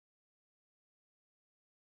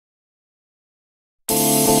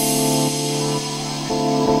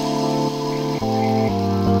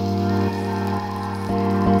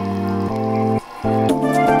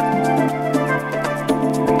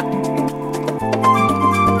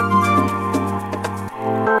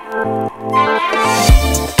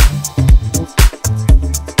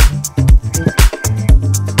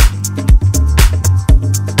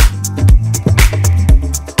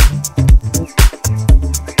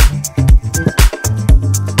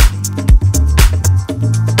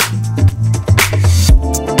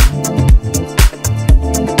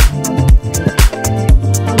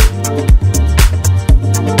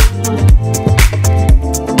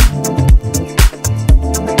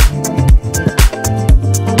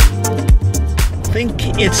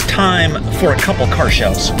it's time for a couple car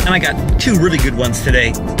shows, and I got two really good ones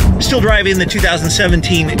today. Still driving the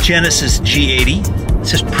 2017 Genesis G80. It's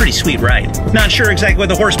just a pretty sweet ride. Not sure exactly what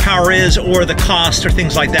the horsepower is or the cost or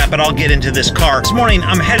things like that, but I'll get into this car. This morning,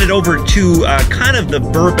 I'm headed over to kind of the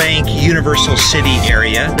Burbank, Universal City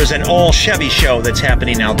area. There's an all Chevy show that's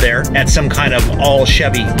happening out there at some kind of all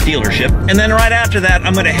Chevy dealership. And then right after that,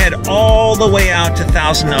 I'm gonna head all the way out to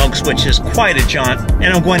Thousand Oaks, which is quite a jaunt. And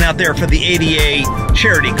I'm going out there for the ADA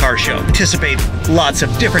charity car show. Anticipate lots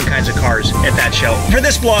of different kinds of cars at that show. For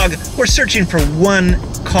this vlog, we're searching for one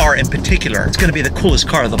car in particular. It's gonna be the coolest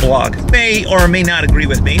car of the vlog. May or may not agree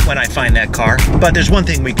with me when I find that car, but there's one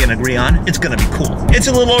thing we can agree on. It's gonna be cool. It's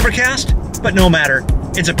a little overcast, but no matter.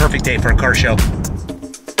 It's a perfect day for a car show.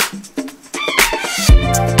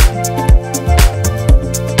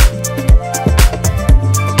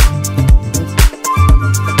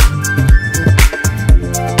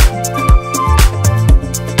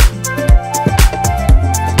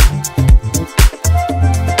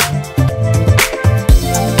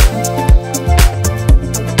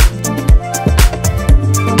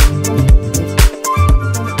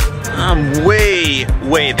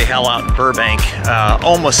 Way the hell out in Burbank,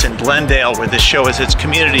 almost in Glendale, where this show is. It's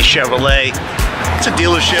Community Chevrolet. It's a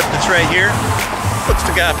dealership that's right here. Looks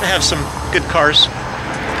to have some good cars.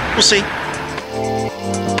 We'll see.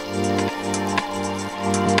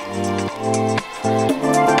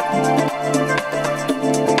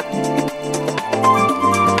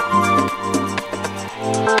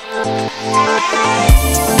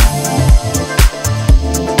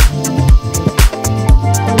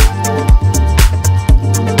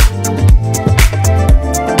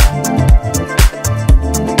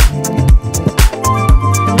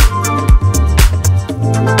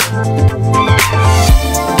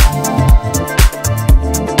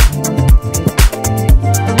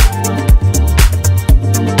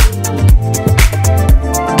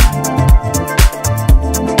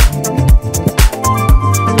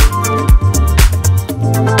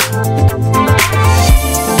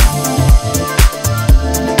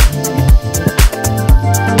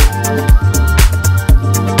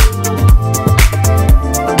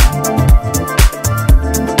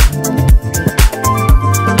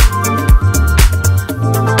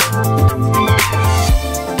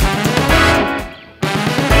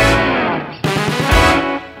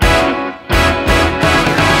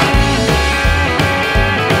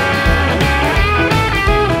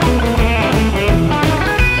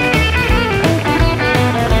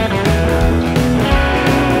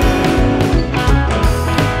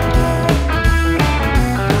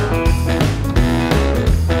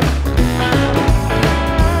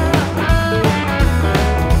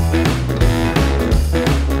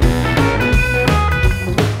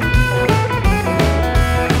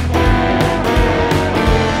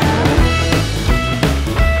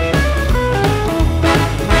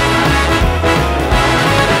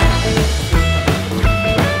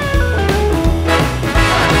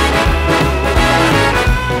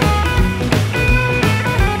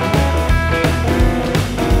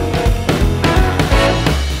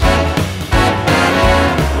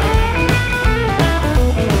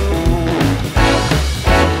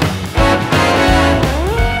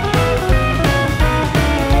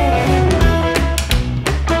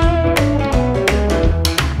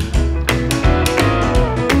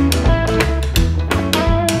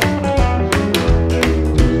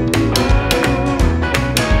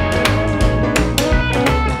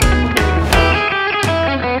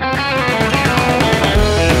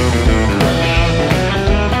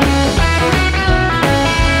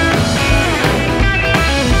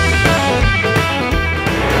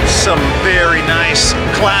 Some very nice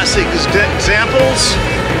classic examples.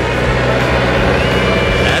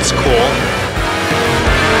 That's cool.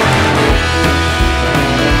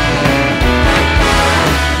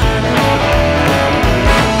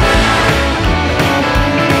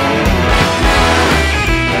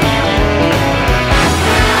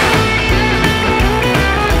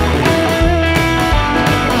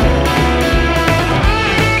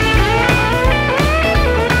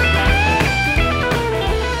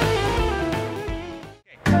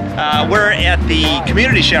 We're at the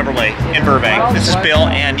Community Chevrolet in Burbank. This is Bill,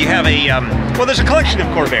 and you have a, well, there's a collection of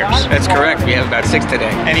Corvairs. That's correct. We have about 6 today.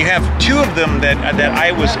 And you have 2 of them that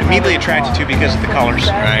I was immediately attracted to because of the colors.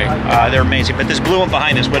 Right. They're amazing. But this blue one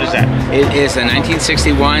behind us, what is that? It is a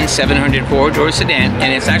 1961 700 4-door sedan,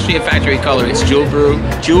 and it's actually a factory color. It's jewel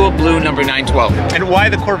blue number 912. And why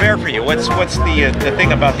the Corvair for you? What's the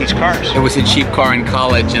thing about these cars? It was a cheap car in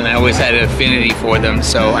college, and I always had an affinity for them.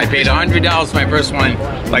 So I paid $100 for my first one,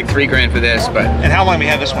 like $3 grand end for this, but. And how long have you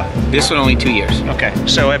had this one? This one only 2 years. Okay.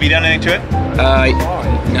 So have you done anything to it?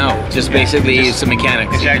 No, just basically some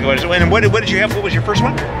mechanics. Exactly what it is. And what did you have? What was your first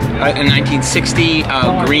one? In 1960,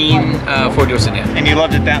 green four-door sedan. And you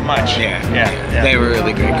loved it that much? Yeah. Yeah. They were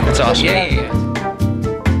really great. That's awesome. Yeah.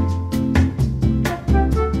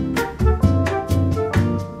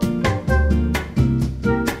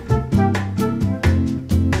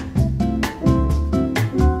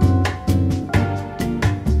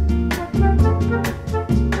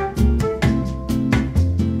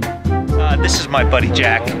 This is my buddy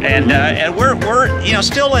Jack, and we're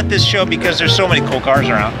still at this show because there's so many cool cars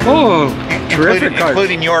around. Oh, terrific cars.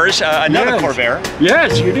 Including yours, another Corvair.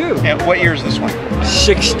 Yes, you do. And what year is this one?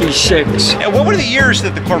 66. And what were the years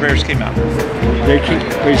that the Corvairs came out? They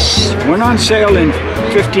went on sale in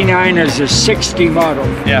 59 as a 60 model.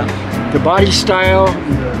 Yeah. The body style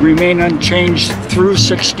remained unchanged through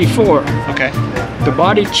 64. Okay. The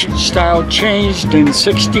body style changed in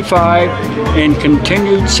 65 and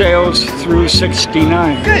continued sales through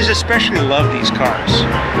 69. You guys especially love these cars.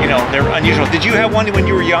 You know, they're unusual. Did you have one when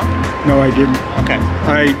you were young? No, I didn't. Okay.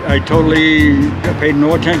 I totally paid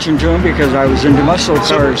no attention to them because I was into muscle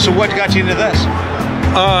cars. So what got you into this?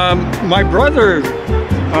 My brother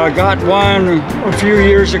got one a few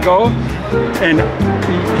years ago, and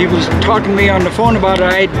he was talking to me on the phone about it.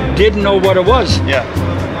 I didn't know what it was. Yeah.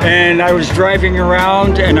 And I was driving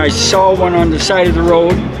around and I saw one on the side of the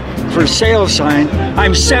road for sale sign.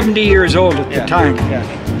 I'm 70 years old at the time. Yeah.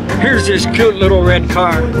 Here's this cute little red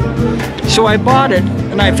car. So I bought it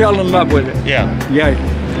and I fell in love with it. Yeah. Yeah.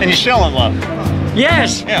 And you're still in love?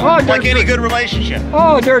 Yes. Yeah. Oh, like any good relationship.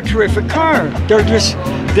 Oh, they're a terrific car.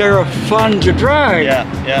 They're fun to drive.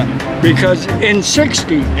 Yeah. Because in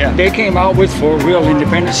 60, they came out with four-wheel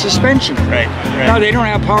independent suspension. Right. Now they don't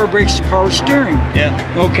have power brakes, power steering.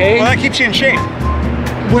 Yeah. Okay. Well, that keeps you in shape.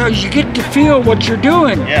 Well, you get to feel what you're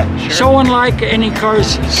doing. Yeah, sure. So unlike any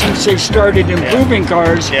cars since they started improving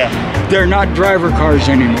cars, they're not driver cars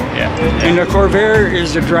anymore. Yeah. And the Corvair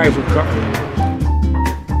is a driver car.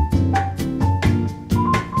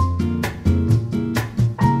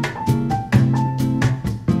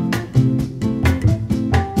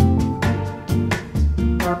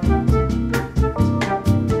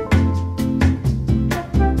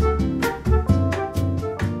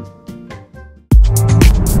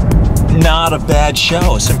 Not a bad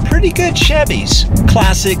show. Some pretty good Chevys.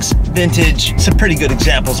 Classics, vintage, some pretty good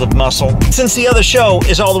examples of muscle. Since the other show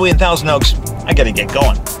is all the way in Thousand Oaks, I gotta get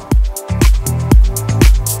going.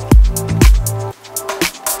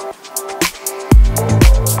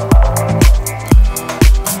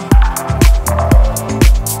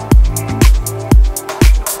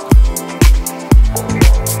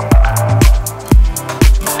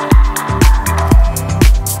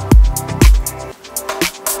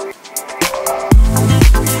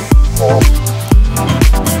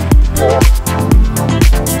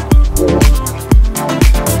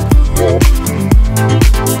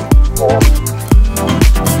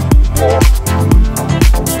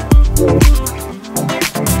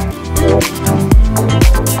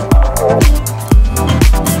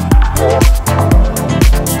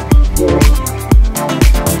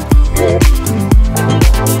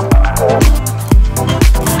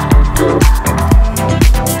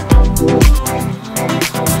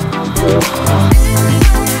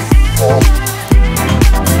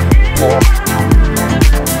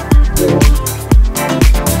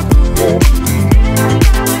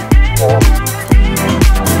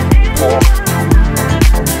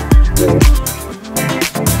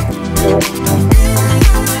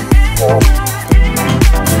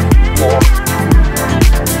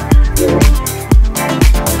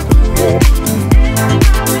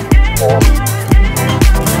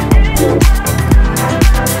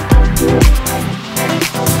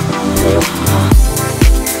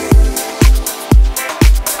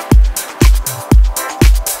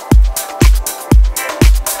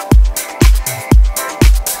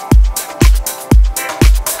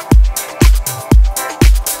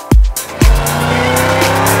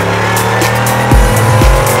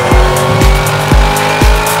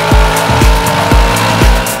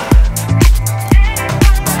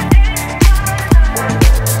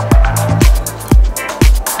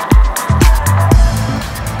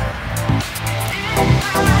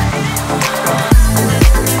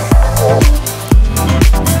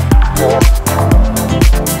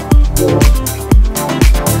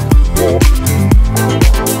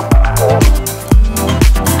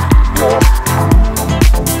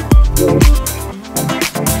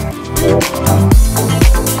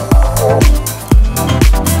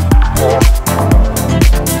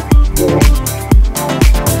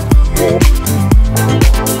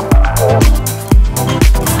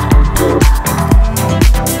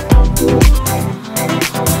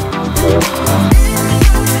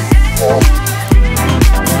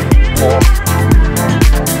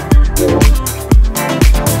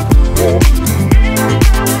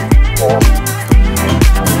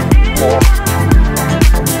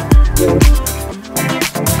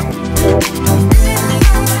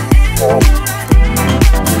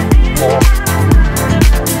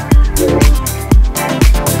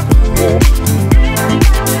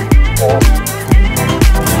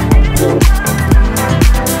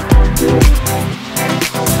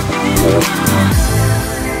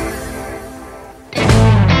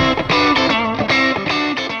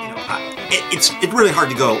 it's really hard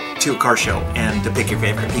to go to a car show and to pick your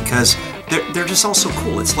favorite because they're just all so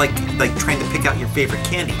cool. It's like trying to pick out your favorite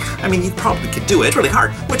candy. I mean, you probably could do it. It's really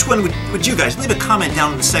hard. Which one would you guys? Leave a comment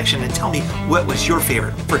down in the section and tell me what was your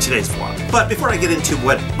favorite for today's vlog. But before I get into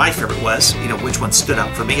what my favorite was, you know, which one stood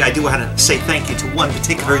out for me, I do want to say thank you to one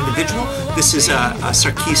particular individual. This is a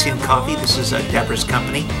Sarkeesian Coffee. This is Deborah's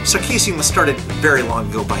company. Sarkeesian was started very long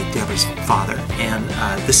ago by Deborah's father, and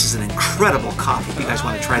this is an incredible coffee. If you guys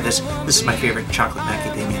want to try this, this is my favorite chocolate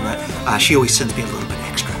macadamia nut. She always sends me a little bit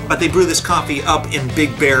extra. But they brew this coffee up in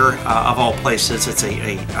Big Bear, of all places. It's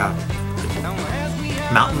a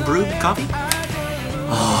mountain brewed coffee.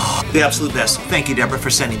 Oh, the absolute best. Thank you, Deborah, for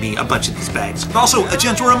sending me a bunch of these bags. Also, a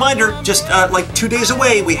gentle reminder, just like 2 days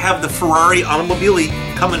away, we have the Ferrari Automobili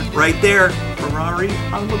coming right there. Ferrari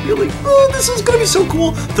Automobili. Oh, this is going to be so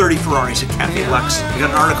cool. 30 Ferraris at Cafe Lux. We got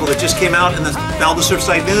an article that just came out in the Valda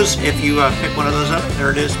Surfside News. If you pick one of those up,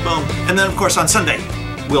 there it is. Boom. And then, of course, on Sunday,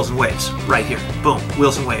 Wheels and Waves, right here. Boom,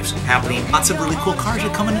 Wheels and Waves happening. Lots of really cool cars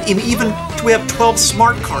are coming in. Even we have 12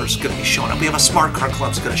 smart cars going to be showing up. We have a smart car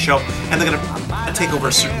club's going to show, and they're going to take over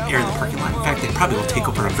a certain area of the parking lot. In fact, they probably will take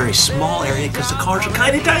over a very small area because the cars are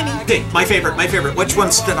kind of tiny. Okay, my favorite. Which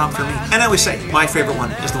one stood out for me? And I always say my favorite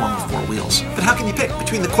one is the one with 4 wheels. But how can you pick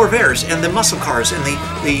between the Corvairs and the muscle cars and the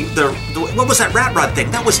what was that rat rod thing?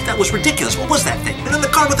 That was ridiculous. What was that thing? And then the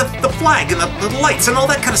car with the flag and the lights and all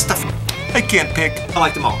that kind of stuff. I can't pick. I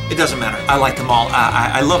like them all. It doesn't matter. I like them all.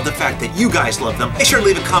 I love the fact that you guys love them. Make sure to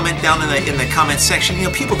leave a comment down in the comment section. You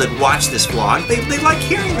know, people that watch this vlog, they like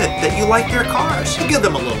hearing that you like their cars. So give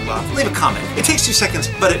them a little love. Leave a comment. It takes 2 seconds,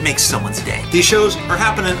 but it makes someone's day. These shows are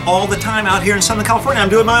happening all the time out here in Southern California. I'm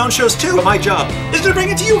doing my own shows too, but my job is to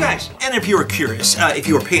bring it to you guys. And if you were curious, if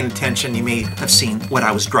you were paying attention, you may have seen what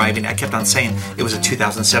I was driving. I kept on saying it was a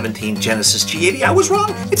 2017 Genesis G80. I was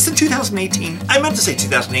wrong. It's the 2018. I meant to say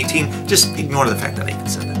 2018. Just ignore the fact that I even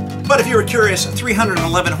said it. But if you were curious,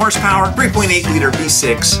 311 horsepower, 3.8 liter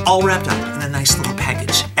V6, all wrapped up in a nice little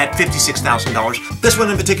package at $56,000. This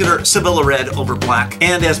one in particular, Sevilla red over black.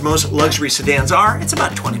 And as most luxury sedans are, it's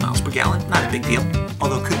about 20 miles per gallon. Not a big deal.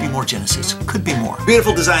 Although could be more Genesis, could be more.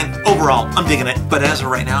 Beautiful design overall, I'm digging it. But as of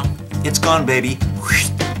right now, it's gone, baby.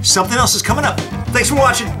 Something else is coming up. Thanks for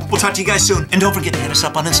watching. We'll talk to you guys soon. And don't forget to hit us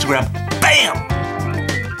up on Instagram. Bam!